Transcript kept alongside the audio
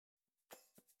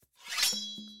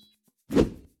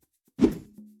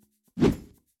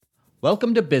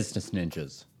Welcome to Business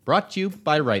Ninjas, brought to you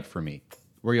by WriteForMe,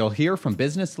 where you'll hear from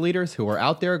business leaders who are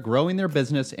out there growing their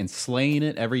business and slaying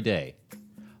it every day.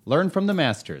 Learn from the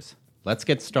masters. Let's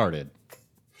get started.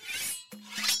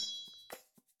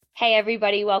 Hey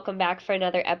everybody, welcome back for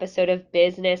another episode of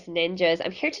Business Ninjas. I'm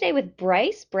here today with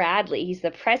Bryce Bradley. He's the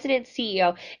president,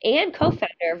 CEO, and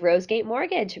co-founder of Rosegate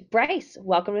Mortgage. Bryce,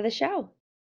 welcome to the show.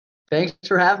 Thanks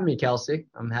for having me, Kelsey.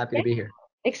 I'm happy Yeah, to be here.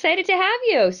 excited to have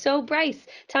you. So Bryce,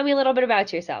 tell me a little bit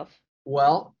about yourself.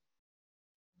 Well,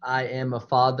 I am a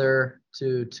father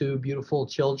to two beautiful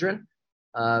children,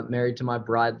 married to my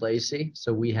bride, Lacey.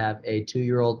 So we have a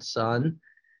 2-year-old son,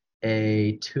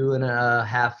 a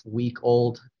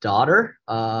 2.5-week-old daughter.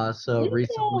 So Beautiful.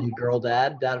 recently girl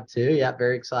dad of two. Yeah,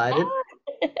 very excited.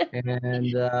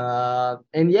 Ah.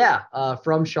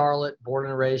 From Charlotte, born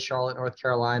and raised Charlotte, North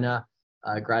Carolina.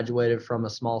 Graduated from a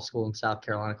small school in South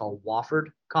Carolina called Wofford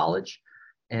College,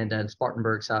 and in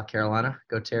Spartanburg, South Carolina.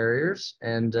 Go Terriers!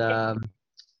 And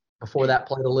before that,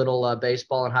 played a little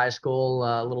baseball in high school,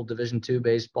 a little Division II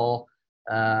baseball,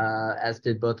 as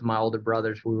did both of my older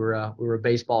brothers. We were a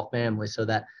baseball family, so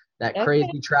that Okay.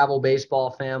 crazy travel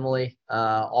baseball family,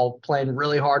 all playing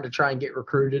really hard to try and get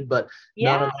recruited, but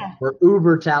none Yeah. of us were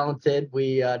uber talented.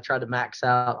 We tried to max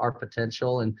out our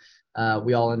potential, and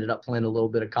we all ended up playing a little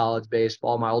bit of college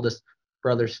baseball. My oldest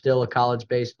brother's still a college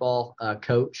baseball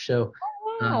coach, so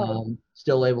Wow.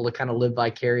 still able to kind of live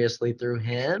vicariously through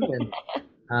him.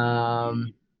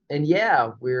 Um, and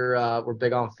yeah, we're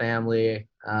big on family.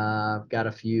 Got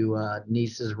a few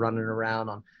nieces running around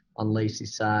on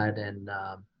Lacey's side, and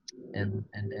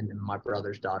my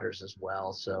brother's daughters as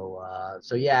well. So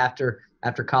yeah,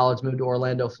 after college, moved to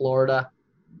Orlando, Florida,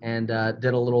 and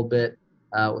did a little bit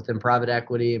within private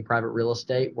equity and private real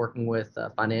estate, working with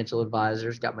financial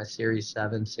advisors. Got my Series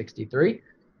 763,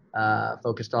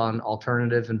 focused on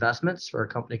alternative investments for a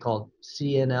company called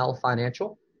CNL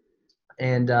Financial,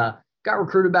 and got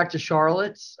recruited back to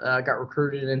Charlotte. Got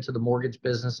recruited into the mortgage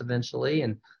business eventually,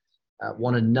 and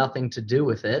wanted nothing to do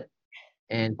with it,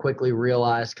 and quickly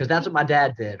realized, because that's what my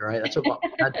dad did, right? That's what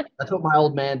my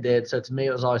old man did. So to me,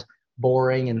 it was always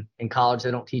boring. And in college,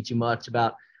 they don't teach you much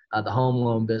about the home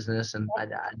loan business, and I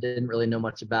didn't really know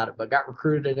much about it. But got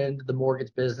recruited into the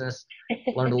mortgage business,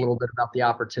 learned a little bit about the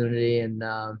opportunity, and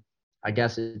I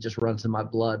guess it just runs in my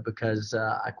blood, because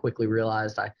I quickly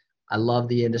realized I love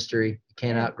the industry. You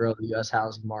can't Yeah. outgrow the U.S.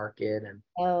 housing market,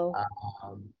 Oh,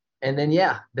 um, and then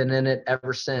yeah, been in it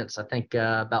ever since. I think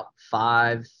about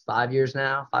 5 years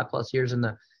now, 5+ years in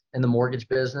the mortgage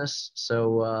business.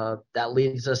 So that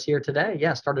leads us here today.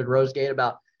 Yeah, started Rosegate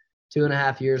about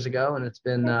 2.5 years ago, and it's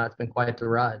been quite the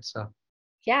ride. So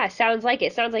yeah, sounds like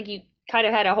it. Sounds like you kind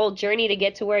of had a whole journey to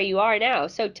get to where you are now.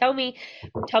 So tell me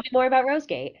more about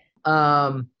Rosegate.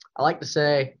 I like to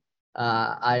say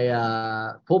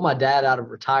I pulled my dad out of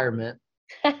retirement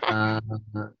uh,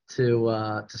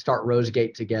 to start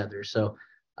Rosegate together. So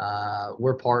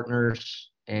we're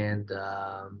partners and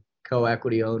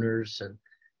co-equity owners. And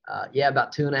yeah,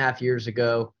 about 2.5 years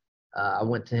ago, I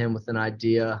went to him with an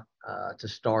idea to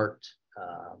start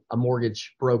a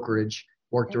mortgage brokerage,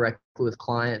 work directly with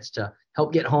clients to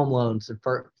help get home loans and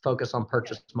focus on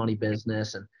purchase money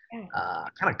business, and Yeah.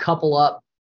 kind of couple up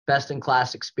best in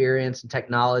class experience and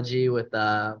technology with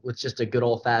just a good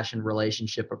old fashioned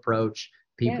relationship approach.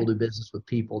 Yeah. People do business with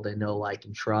people they know, like,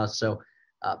 and trust. So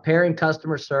pairing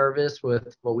customer service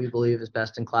with what we believe is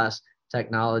best in class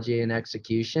technology and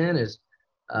execution is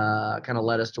kind of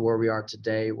led us to where we are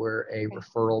today. We're a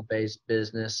referral based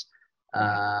business.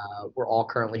 We're all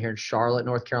currently here in Charlotte,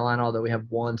 North Carolina, although we have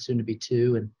one, soon to be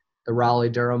two, in the Raleigh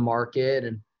Durham market,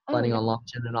 and Oh, planning no. on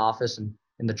launching an office in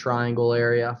the Triangle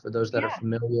area for those that are Yeah.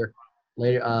 familiar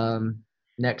later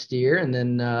next year. And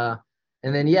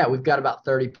then yeah, we've got about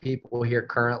 30 people here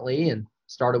currently, and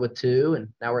started with two,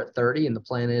 and now we're at 30. And the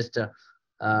plan is to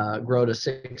grow to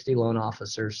 60 loan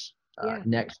officers Yeah.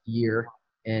 next year,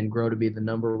 and grow to be the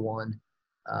number one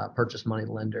purchase money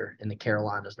lender in the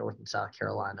Carolinas, North and South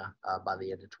Carolina, by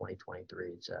the end of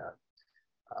 2023. It's a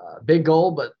big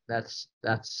goal, but that's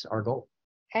our goal.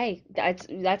 Hey,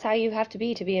 that's how you have to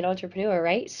be an entrepreneur,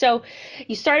 right? So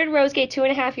you started Rosegate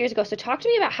 2.5 years ago. So talk to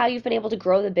me about how you've been able to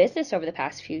grow the business over the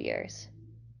past few years.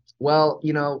 Well,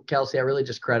 Kelsey, I really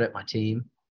just credit my team.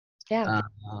 Yeah.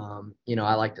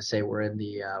 I like to say we're in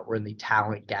the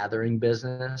talent gathering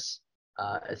business.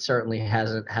 It certainly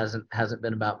hasn't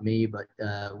been about me, but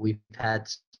we've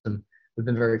been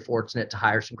very fortunate to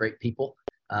hire some great people.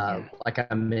 Yeah. Like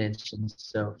I mentioned,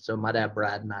 so my dad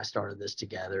Brad and I started this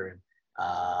together, and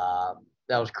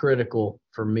that was critical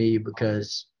for me,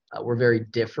 because we're very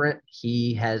different.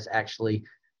 He has actually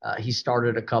he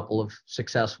started a couple of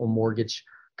successful mortgage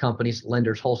companies,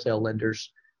 lenders, wholesale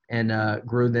lenders, and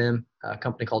grew them. A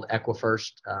company called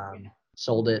Equifirst,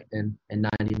 sold it in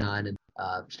 '99, and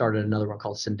started another one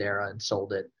called Sendera and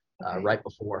sold it right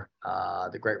before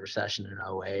the Great Recession in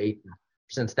 '08. And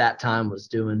since that time, was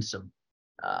doing some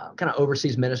kind of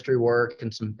overseas ministry work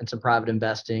and some private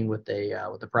investing with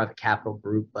a private capital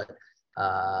group. But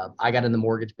I got in the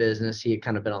mortgage business. He had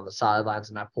kind of been on the sidelines,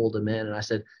 and I pulled him in and I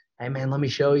said, "Hey man, let me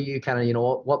show you kind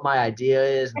of, what my idea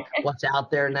is, and what's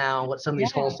out there now, what some of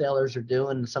these wholesalers are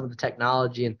doing, and some of the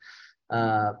technology." And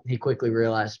he quickly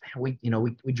realized,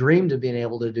 man, we dreamed of being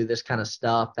able to do this kind of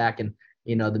stuff back in,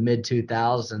 the mid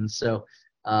 2000s. So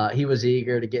he was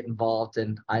eager to get involved,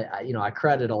 and I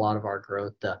credit a lot of our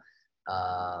growth to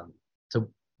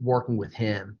working with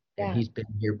him, and he's been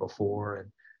here before.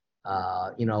 And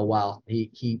while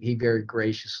he very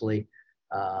graciously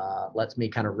lets me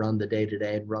kind of run the day to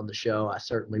day and run the show, I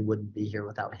certainly wouldn't be here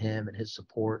without him and his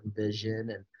support and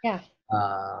vision. And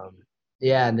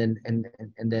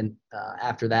and then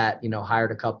after that,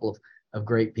 hired a couple of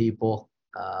great people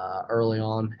early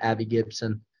on. Abby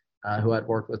Gibson, who I'd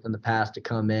worked with in the past, to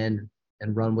come in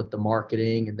and run with the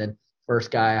marketing. And then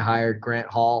first guy I hired, Grant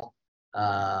Hall.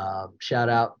 Shout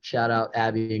out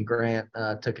Abby and Grant,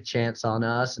 took a chance on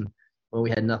us, and when we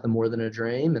had nothing more than a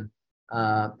dream, and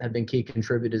have been key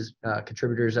contributors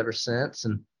ever since,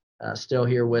 and still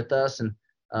here with us. And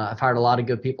I've hired a lot of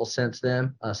good people since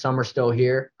then. Some are still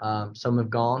here, some have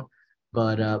gone,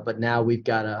 but now we've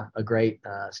got a great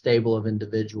stable of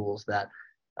individuals that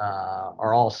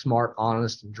are all smart,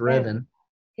 honest, and driven,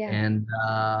 and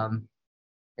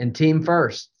team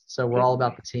first. So we're all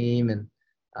about the team and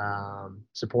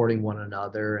supporting one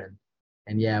another.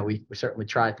 And we certainly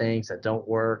try things that don't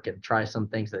work and try some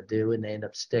things that do, and they end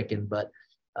up sticking. But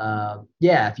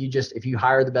if you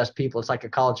hire the best people, it's like a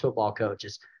college football coach.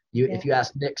 If you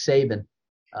ask Nick Saban,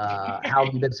 how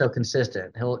have you been so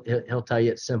consistent? He'll tell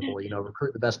you it's simple.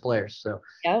 Recruit the best players. So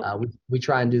we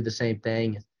try and do the same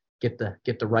thing. Get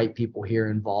the right people here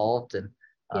involved, and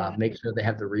make sure they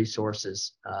have the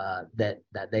resources that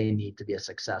they need to be as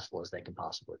successful as they can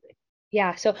possibly be.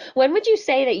 Yeah. So when would you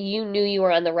say that you knew you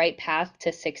were on the right path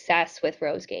to success with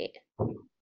Rosegate?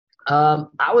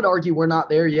 I would argue we're not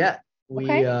there yet.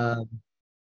 Okay.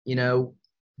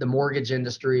 The mortgage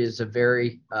industry is a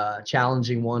very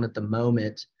challenging one at the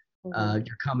moment.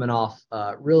 You're coming off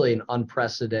really an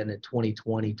unprecedented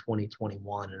 2020,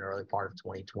 2021, and early part of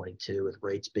 2022, with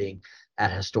rates being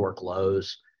at historic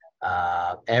lows.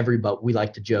 We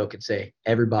like to joke and say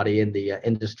everybody in the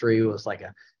industry was like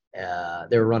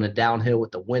they were running downhill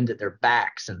with the wind at their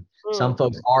backs. And some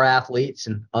folks are athletes,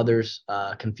 and others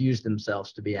confuse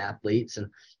themselves to be athletes. And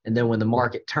then when the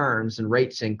market turns and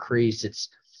rates increase, it's,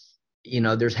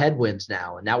 there's headwinds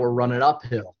now, and now we're running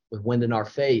uphill with wind in our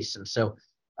face. And so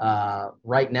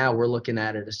right now we're looking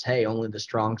at it as, hey, only the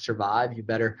strong survive. You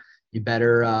better be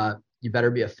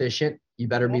efficient. You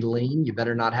better be lean. You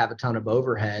better not have a ton of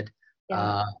overhead.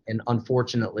 And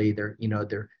unfortunately, there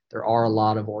are a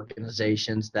lot of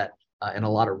organizations that and a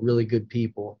lot of really good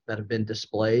people that have been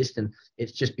displaced, and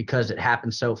it's just because it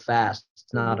happened so fast.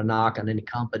 It's not a knock on any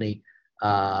company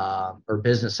or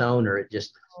business owner. It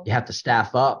just, you have to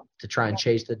staff up to try and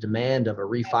chase the demand of a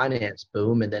refinance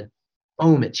boom, and then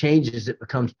boom, it changes. It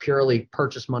becomes purely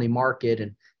purchase money market,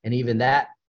 and even that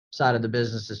side of the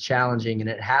business is challenging, and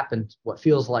it happened what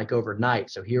feels like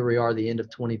overnight. So here we are, the end of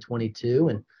 2022,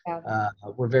 and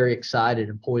we're very excited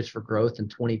and poised for growth in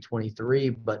 2023.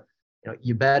 But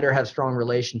you better have strong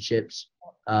relationships.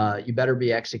 You better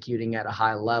be executing at a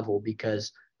high level,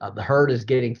 because the herd is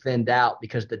getting thinned out,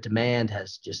 because the demand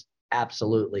has just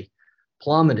absolutely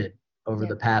plummeted over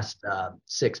the past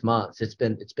 6 months. It's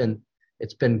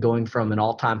been going from an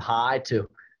all-time high to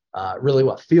really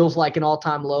what feels like an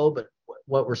all-time low. But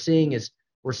what we're seeing is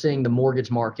the mortgage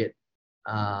market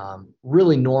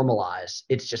really normalize.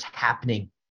 It's just happening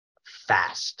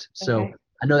fast. So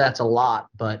I know that's a lot,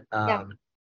 but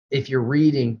if you're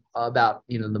reading about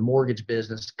the mortgage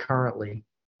business currently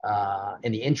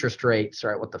and the interest rates,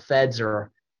 right, what the Fed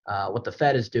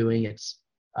is doing, it's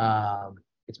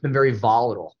been very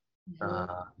volatile.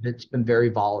 It's been very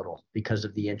volatile because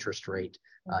of the interest rate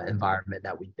environment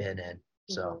that we've been in.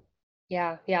 So.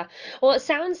 Yeah. Well, it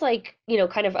sounds like,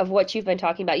 kind of what you've been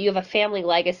talking about. You have a family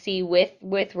legacy with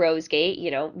Rosegate,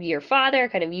 your father,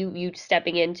 kind of you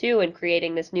stepping into and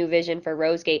creating this new vision for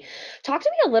Rosegate. Talk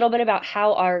to me a little bit about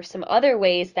how are some other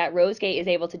ways that Rosegate is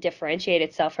able to differentiate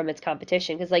itself from its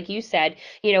competition. Because like you said,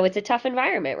 it's a tough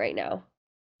environment right now.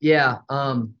 Yeah.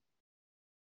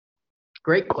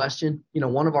 Great question.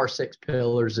 One of our 6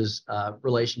 pillars is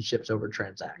relationships over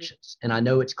transactions. And I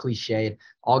know it's cliche.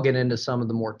 I'll get into some of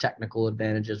the more technical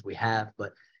advantages we have,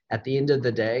 but at the end of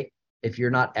the day, if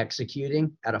you're not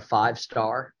executing at a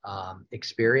 5-star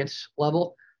experience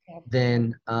level, Yep.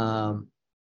 then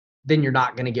you're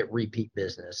not going to get repeat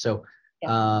business. So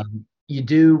Yeah.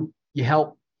 you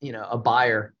help a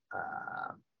buyer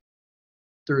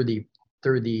through the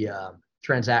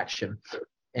transaction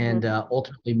and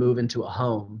ultimately move into a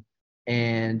home.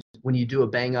 And when you do a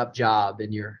bang up job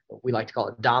and we like to call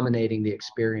it dominating the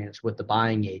experience with the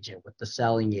buying agent, with the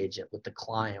selling agent, with the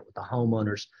client, with the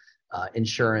homeowner's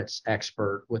insurance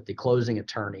expert, with the closing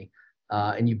attorney,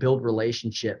 and you build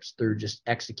relationships through just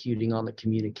executing on the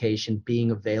communication,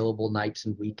 being available nights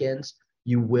and weekends,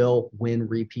 you will win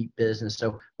repeat business.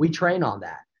 So we train on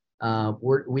that.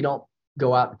 We don't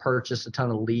go out and purchase a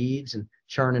ton of leads and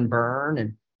churn and burn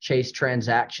and chase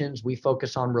transactions. We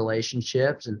focus on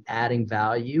relationships and adding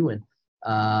value and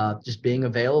just being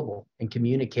available and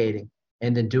communicating,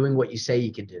 and then doing what you say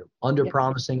you can do, under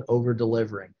promising, over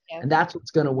delivering. Yep. And that's what's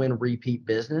going to win repeat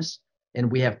business.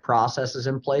 And we have processes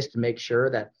in place to make sure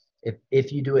that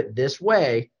if you do it this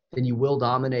way, then you will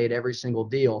dominate every single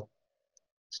deal.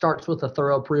 Starts with a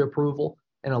thorough pre-approval,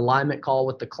 an alignment call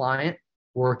with the client,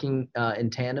 working in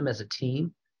tandem as a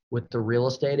team with the real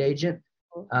estate agent.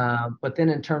 But then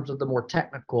in terms of the more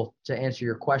technical, to answer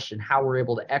your question, how we're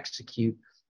able to execute,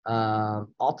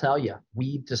 I'll tell you,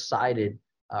 we decided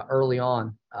early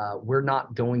on, we're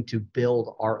not going to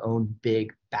build our own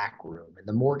big back room. In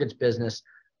the mortgage business,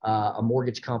 a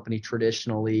mortgage company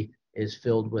traditionally is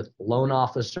filled with loan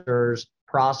officers,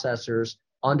 processors,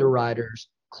 underwriters,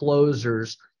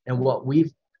 closers. And what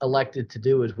we've elected to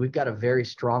do is we've got a very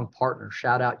strong partner.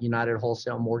 Shout out United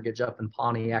Wholesale Mortgage up in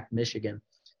Pontiac, Michigan.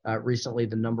 Recently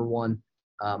the #1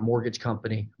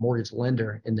 mortgage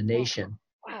lender in the nation.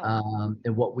 Wow.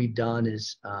 And what we've done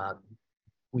is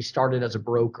we started as a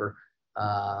broker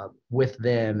with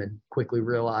them and quickly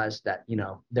realized that,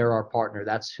 they're our partner.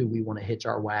 That's who we want to hitch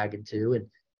our wagon to.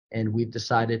 And we've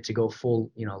decided to go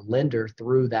full, lender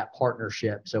through that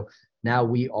partnership. So now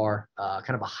we are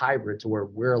kind of a hybrid to where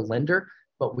we're a lender,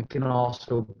 but we can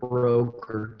also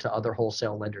broker to other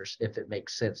wholesale lenders if it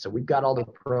makes sense. So we've got all the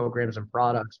programs and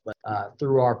products, but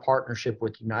through our partnership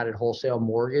with United Wholesale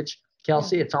Mortgage,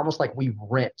 Kelsey, it's almost like we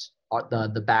rent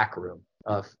the back room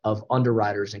of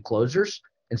underwriters and closers.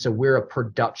 And so we're a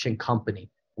production company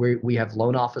where we have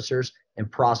loan officers and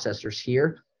processors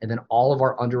here. And then all of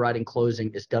our underwriting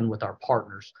closing is done with our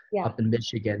partners up in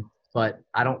Michigan. But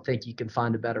I don't think you can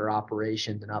find a better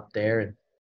operation than up there. And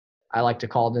I like to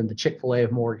call them the Chick-fil-A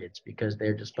of mortgage, because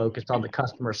they're just focused on the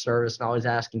customer service and always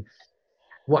asking,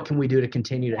 what can we do to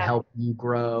continue to help you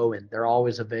grow? And they're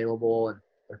always available, and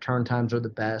their turn times are the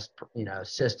best,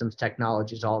 systems,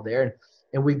 technologies, all there.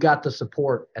 And we've got the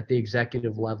support at the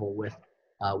executive level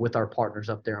with our partners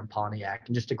up there in Pontiac,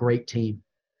 and just a great team.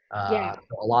 A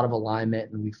lot of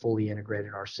alignment, and we fully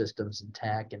integrated our systems and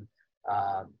tech, and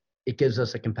it gives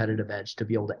us a competitive edge to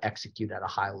be able to execute at a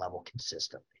high level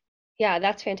consistently. Yeah,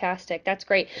 that's fantastic. That's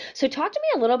great. So talk to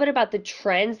me a little bit about the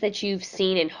trends that you've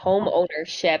seen in home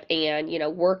ownership and,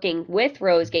 working with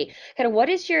Rosegate. Kind of what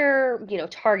is your,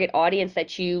 target audience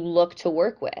that you look to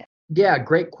work with? Yeah,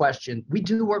 great question. We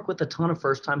do work with a ton of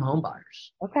first-time home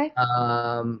buyers. Okay.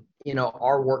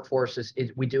 Our workforce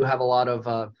is we do have a lot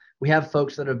of we have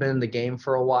folks that have been in the game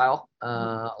for a while,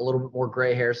 a little bit more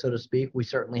gray hair, so to speak. We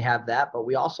certainly have that, but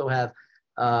we also have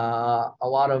a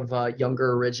lot of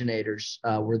younger originators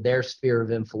where their sphere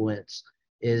of influence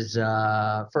is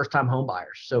first-time home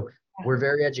buyers. So we're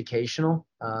very educational.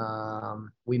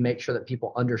 We make sure that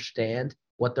people understand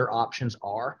what their options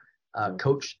are,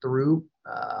 coach through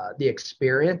the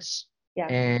experience,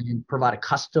 and provide a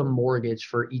custom mortgage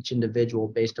for each individual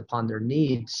based upon their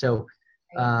needs. So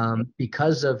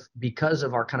because of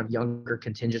our kind of younger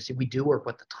contingency, we do work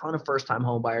with a ton of first-time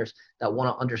home buyers that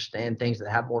want to understand things, that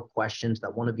have more questions,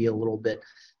 that want to be a little bit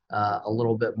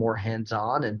more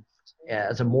hands-on. And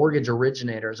as a mortgage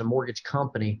originator, as a mortgage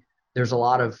company, there's a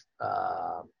lot of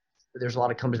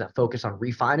companies that focus on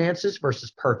refinances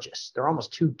versus purchase. They're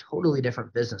almost two totally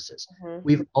different businesses.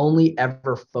 We've only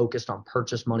ever focused on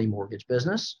purchase money mortgage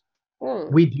business.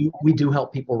 We do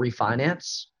help people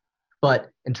refinance.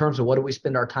 But in terms of what do we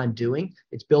spend our time doing,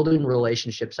 it's building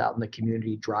relationships out in the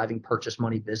community, driving purchase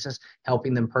money business,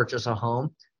 helping them purchase a home,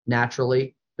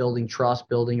 naturally building trust,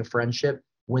 building a friendship.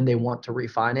 When they want to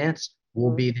refinance,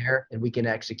 we'll be there and we can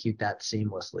execute that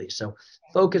seamlessly. So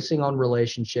focusing on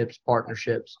relationships,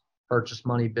 partnerships, purchase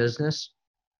money business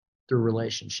through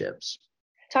relationships.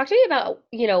 Talk to me about,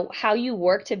 how you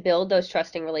work to build those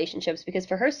trusting relationships because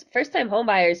for first-time home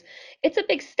buyers, it's a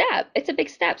big step. It's a big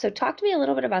step. So talk to me a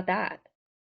little bit about that.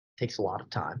 Takes a lot of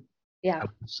time. Yeah. I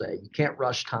would say you can't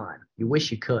rush time. You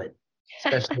wish you could,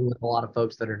 especially with a lot of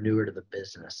folks that are newer to the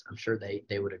business. I'm sure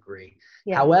they would agree.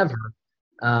 Yeah. However,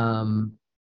 um,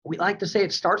 we like to say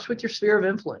it starts with your sphere of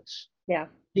influence. Yeah.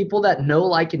 People that know,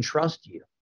 like, and trust you.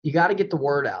 You got to get the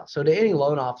word out. So to any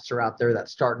loan officer out there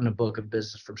that's starting a book of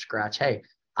business from scratch, hey,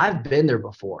 I've been there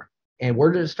before. And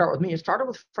where did it start with me? It started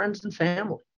with friends and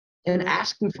family and Mhm.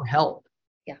 asking for help.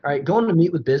 Yeah. All right, going to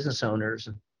meet with business owners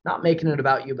and not making it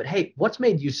about you, but hey, what's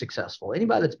made you successful?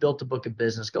 Anybody that's built a book of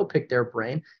business, go pick their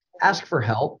brain, ask for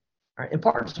help, all right,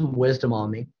 impart some wisdom on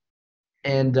me,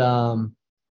 and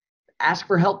ask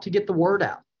for help to get the word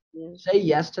out. Mhm. Say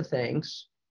yes to things,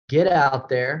 get out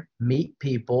there, meet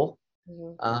people,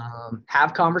 Mhm.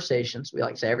 have conversations. We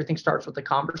like to say everything starts with a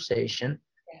conversation,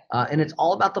 Yeah. and it's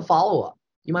all about the follow-up.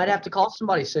 You might have to call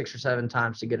somebody 6 or 7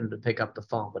 times to get them to pick up the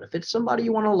phone, but if it's somebody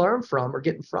you want to learn from or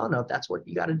get in front of, that's what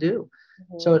you got to do.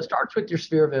 So Mhm. it starts with your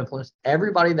sphere of influence.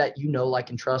 Everybody that you know,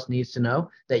 like, and trust needs to know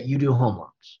that you do home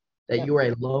loans, that Yep. you are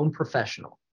a loan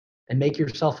professional, and make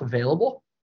yourself available.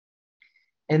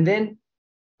 And then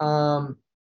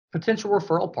potential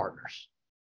referral partners,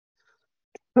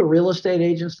 real estate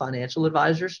agents, financial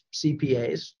advisors,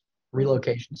 CPAs,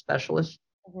 relocation specialists,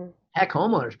 Mhm. heck,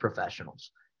 homeowners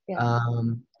professionals, Yeah.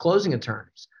 closing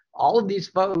attorneys. All of these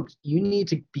folks, you need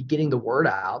to be getting the word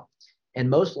out. And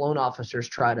most loan officers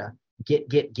try to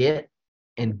get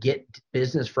and get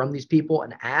business from these people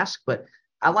and ask. But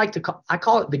I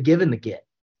call it the give and the get.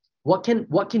 What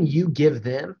can you give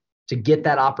them to get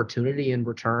that opportunity in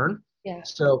return? Yeah.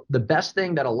 So the best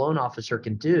thing that a loan officer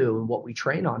can do, and what we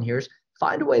train on here, is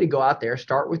find a way to go out there,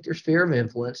 start with your sphere of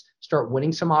influence, start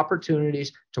winning some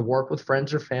opportunities to work with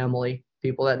friends or family,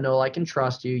 people that know, like, and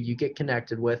trust you, you get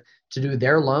connected with, to do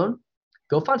their loan.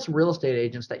 Go find some real estate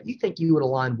agents that you think you would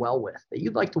align well with, that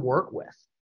you'd like to work with,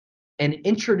 and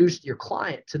introduce your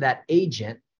client to that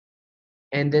agent,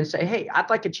 and then say, hey, I'd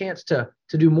like a chance to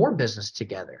do more business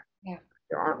together. Yeah.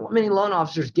 There aren't many loan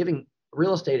officers giving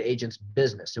real estate agents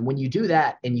business. And when you do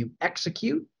that and you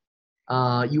execute,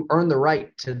 you earn the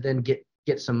right to then get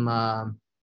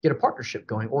a partnership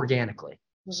going organically.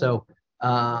 Mhm. So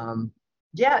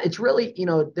yeah, it's really,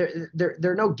 there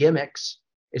are no gimmicks.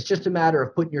 It's just a matter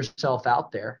of putting yourself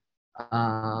out there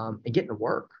and getting to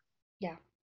work. Yeah.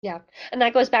 Yeah. And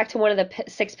that goes back to one of the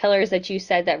six pillars that you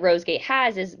said that Rosegate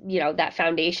has is, that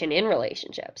foundation in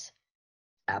relationships.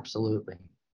 Absolutely.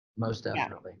 Most Yeah.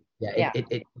 definitely. Yeah, Yeah.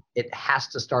 it has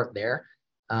to start there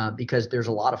because there's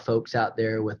a lot of folks out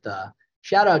there with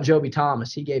shout out Joby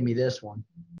Thomas. He gave me this one.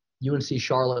 UNC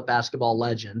Charlotte basketball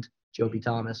legend, Joby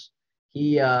Thomas.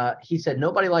 He said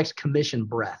nobody likes commission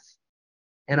breath.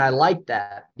 And I like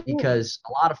that Ooh. because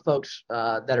a lot of folks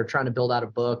that are trying to build out a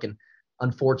book, and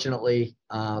unfortunately,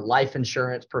 life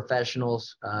insurance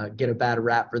professionals get a bad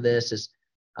rap for this, is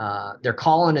they're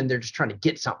calling and they're just trying to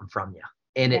get something from you.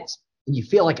 And Yeah. you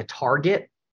feel like a target,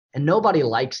 and nobody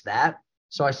likes that.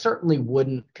 So I certainly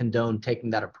wouldn't condone taking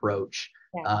that approach.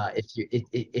 Yeah.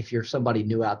 If you're somebody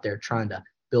new out there trying to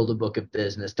build a book of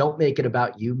business, don't make it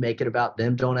about you, make it about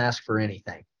them. Don't ask for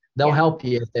anything. They'll Yeah. help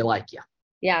you if they like you.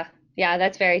 Yeah. Yeah,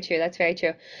 that's very true. That's very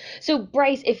true. So,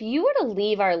 Bryce, if you were to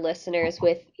leave our listeners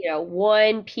with,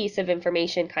 one piece of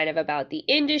information kind of about the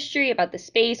industry, about the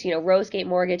space, Rosegate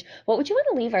Mortgage, what would you want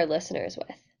to leave our listeners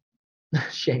with?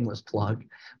 Shameless plug,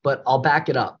 but I'll back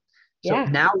it up. So Yeah.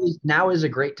 now is a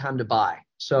great time to buy.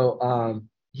 So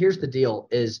here's the deal: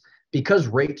 is because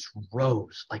rates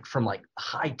rose like from like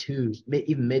high twos,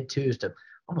 even mid twos to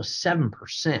almost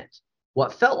 7%.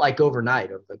 What felt like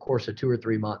overnight over the course of 2 or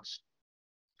 3 months,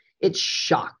 it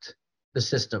shocked the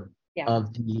system Yeah.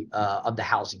 of the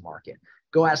housing market.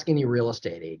 Go ask any real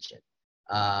estate agent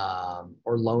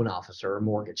or loan officer or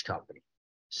mortgage company.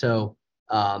 So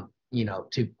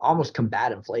to almost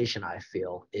combat inflation, I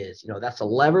feel is that's a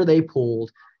lever they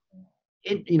pulled.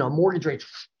 Mortgage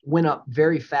rates went up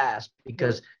very fast Mhm.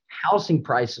 because housing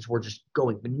prices were just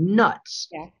going nuts.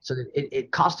 Yeah. So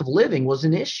that cost of living was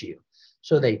an issue.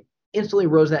 So they instantly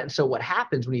rose that. And so what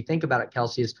happens when you think about it,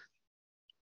 Kelsey, is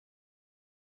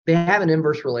they have an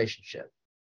inverse relationship,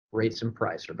 rates and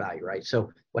price or value, right?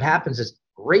 So what happens is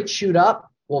rates shoot up.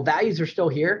 Well, values are still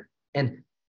here. And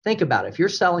think about it. If you're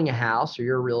selling a house or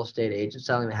you're a real estate agent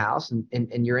selling the house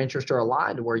and your interests are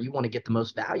aligned to where you want to get the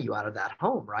most value out of that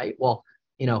home, right? Well,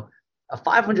 a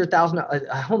 $500,000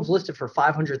 a home's listed for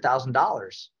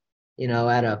 $500,000.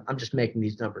 I'm just making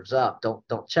these numbers up.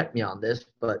 Don't check me on this,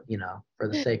 but for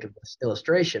the sake of this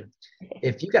illustration,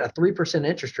 if you got a 3%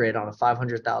 interest rate on a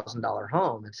 $500,000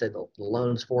 home and say the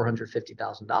loan's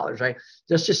 $450,000, right?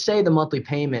 Let's just say the monthly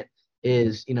payment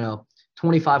is,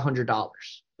 $2,500.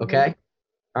 Okay.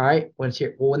 All right.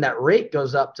 When that rate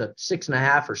goes up to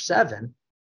 6.5 or 7,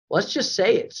 let's just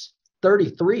say it's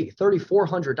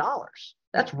 $3,400.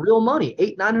 That's real money,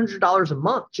 $900 a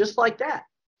month, just like that.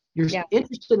 You're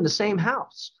interested in the same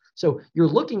house. So you're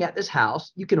looking at this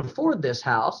house. You can afford this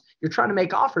house. You're trying to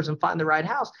make offers and find the right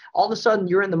house. All of a sudden,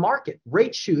 you're in the market.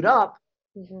 Rates shoot up.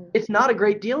 It's not a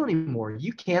great deal anymore.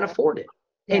 You can't afford it.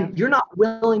 And you're not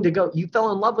willing to go. You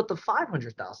fell in love with the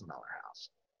 $500,000 house.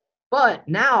 But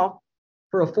now,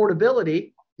 for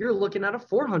affordability, you're looking at a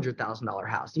 $400,000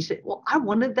 house. You say, well, I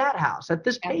wanted that house at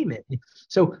this payment.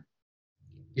 So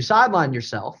you sideline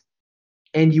yourself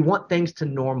and you want things to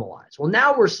normalize. Well,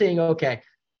 now we're seeing, okay,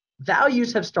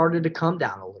 values have started to come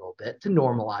down a little bit to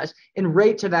normalize, and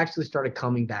rates have actually started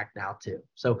coming back now too.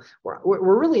 So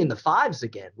we're really in the fives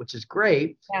again, which is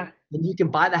great. Yeah. And you can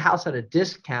buy the house at a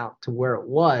discount to where it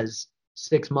was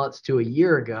 6 months to a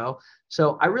year ago.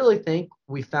 So I really think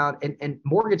we found, and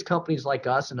mortgage companies like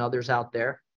us and others out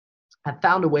there have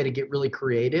found a way to get really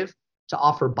creative to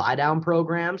offer buy down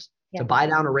programs, to buy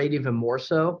down a rate even more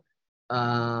so,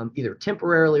 either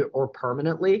temporarily or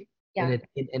permanently. Yeah.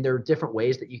 And there are different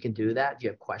ways that you can do that. If you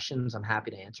have questions, I'm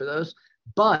happy to answer those.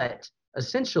 But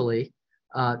essentially,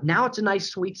 now it's a nice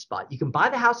sweet spot. You can buy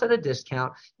the house at a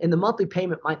discount, and the monthly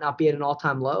payment might not be at an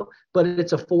all-time low, but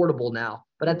it's affordable now.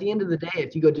 But at the end of the day,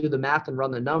 if you go do the math and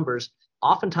run the numbers,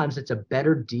 oftentimes it's a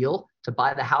better deal to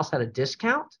buy the house at a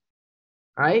discount,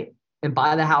 right? And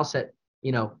buy the house at,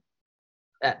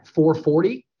 at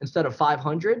 440 instead of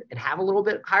 500 and have a little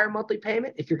bit higher monthly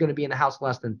payment if you're going to be in a house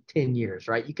less than 10 years,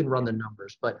 right? You can run the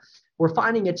numbers, but we're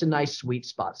finding it's a nice sweet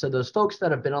spot. So those folks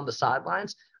that have been on the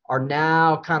sidelines are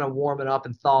now kind of warming up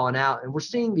and thawing out. And we're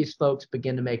seeing these folks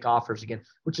begin to make offers again,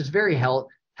 which is very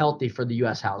healthy for the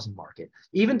U.S. housing market,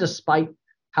 even despite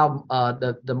how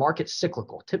the market's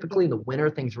cyclical. Typically in the winter,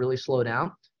 things really slow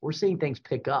down. We're seeing things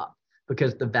pick up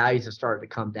because the values have started to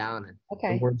come down, and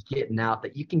the word's getting out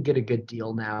that you can get a good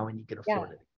deal now and you can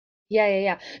afford it.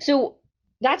 Yeah. So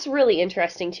that's really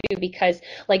interesting too, because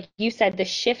like you said, the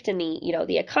shift in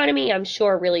the economy, I'm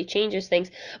sure really changes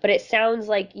things, but it sounds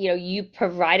like, you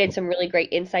provided some really great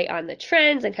insight on the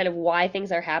trends and kind of why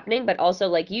things are happening, but also,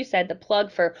 like you said, the plug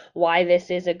for why this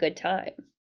is a good time.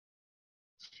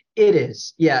 It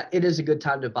is. Yeah, it is a good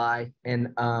time to buy.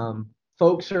 And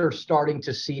folks are starting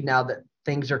to see now that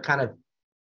things are kind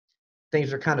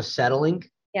of settling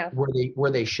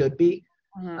where they should be.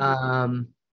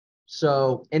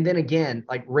 So, and then again,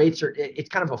 like rates it's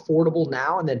kind of affordable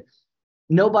now, and then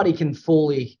nobody can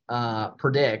fully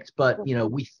predict, but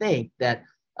we think that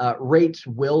rates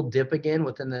will dip again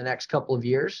within the next couple of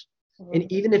years. And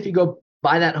even if you go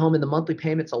buy that home and the monthly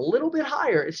payment's a little bit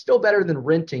higher, it's still better than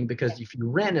renting, because if you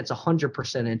rent, it's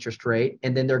 100% interest rate,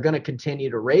 and then they're going to continue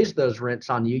to raise those rents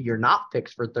on you. You're not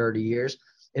fixed for 30 years.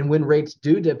 And when rates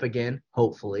do dip again,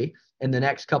 hopefully in the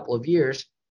next couple of years,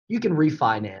 you can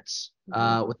refinance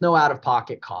with no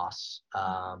out-of-pocket costs,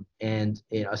 and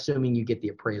assuming you get the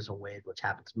appraisal waived, which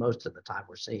happens most of the time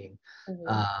we're seeing.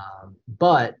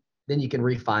 But then you can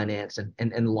refinance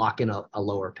and lock in a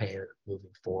lower payment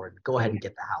moving forward. Go ahead and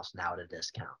get the house now at a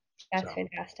discount. That's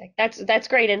fantastic. That's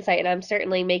great insight, and I'm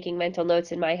certainly making mental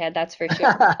notes in my head, that's for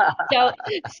sure.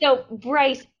 So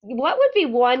Bryce, what would be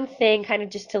one thing, kind of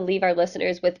just to leave our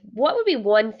listeners with, what would be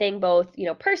one thing, both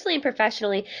personally and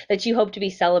professionally, that you hope to be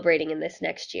celebrating in this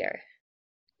next year?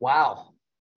 Wow.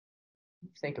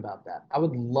 Think about that. I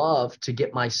would love to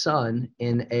get my son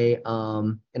in a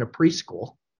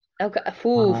preschool. Okay.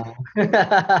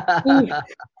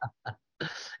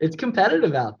 It's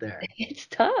competitive out there. It's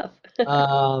tough.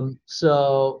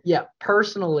 So yeah,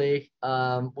 personally,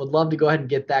 would love to go ahead and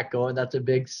get that going. That's a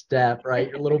big step, right?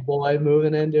 Your little boy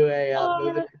moving into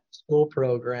a school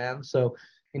program. So,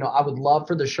 I would love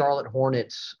for the Charlotte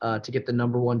Hornets to get the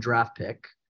 #1 draft pick.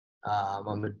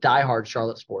 I'm a diehard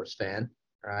Charlotte sports fan,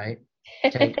 right?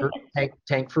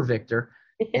 Tank for Victor.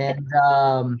 And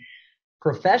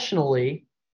professionally,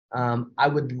 I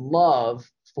would love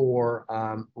for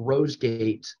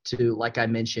Rosegate to, like I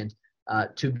mentioned,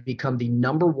 to become the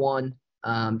 #1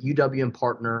 UWM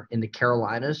partner in the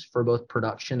Carolinas for both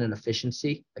production and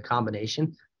efficiency, the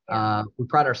combination. We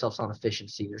pride ourselves on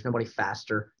efficiency. There's nobody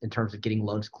faster in terms of getting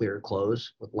loans clear to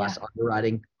close with less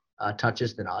underwriting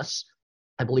touches than us.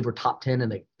 I believe we're top 10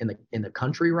 in the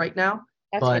country right now.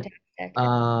 That's fantastic.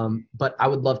 But I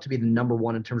would love to be the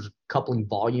 #1 in terms of coupling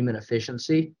volume and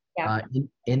efficiency. Yeah.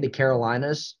 in the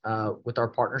Carolinas with our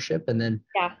partnership,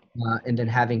 Yeah. and then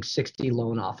having 60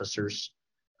 loan officers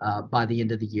by the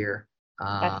end of the year.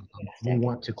 That's We fantastic.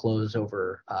 want to close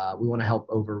over. We want to help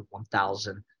over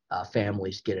 1,000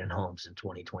 families get in homes in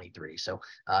 2023. So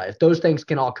if those things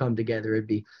can all come together, it'd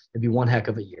be one heck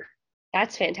of a year.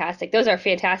 That's fantastic. Those are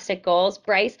fantastic goals.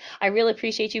 Bryce, I really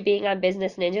appreciate you being on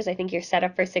Business Ninjas. I think you're set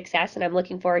up for success, and I'm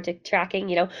looking forward to tracking,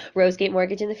 Rosegate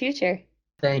Mortgage in the future.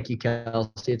 Thank you,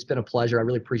 Kelsey. It's been a pleasure. I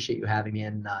really appreciate you having me,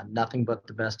 and nothing but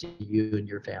the best to you and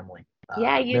your family.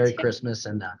 Yeah, you Merry too. Christmas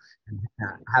and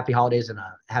happy holidays and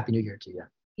happy New Year to you.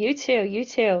 You too. You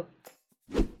too.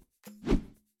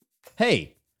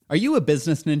 Hey, are you a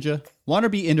business ninja? Want to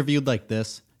be interviewed like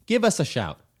this? Give us a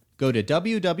shout. Go to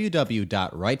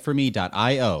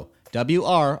www.writeforme.io,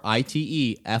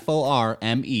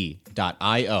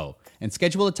 WriteForme.io, and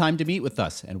schedule a time to meet with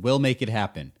us, and we'll make it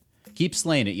happen. Keep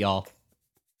slaying it, y'all.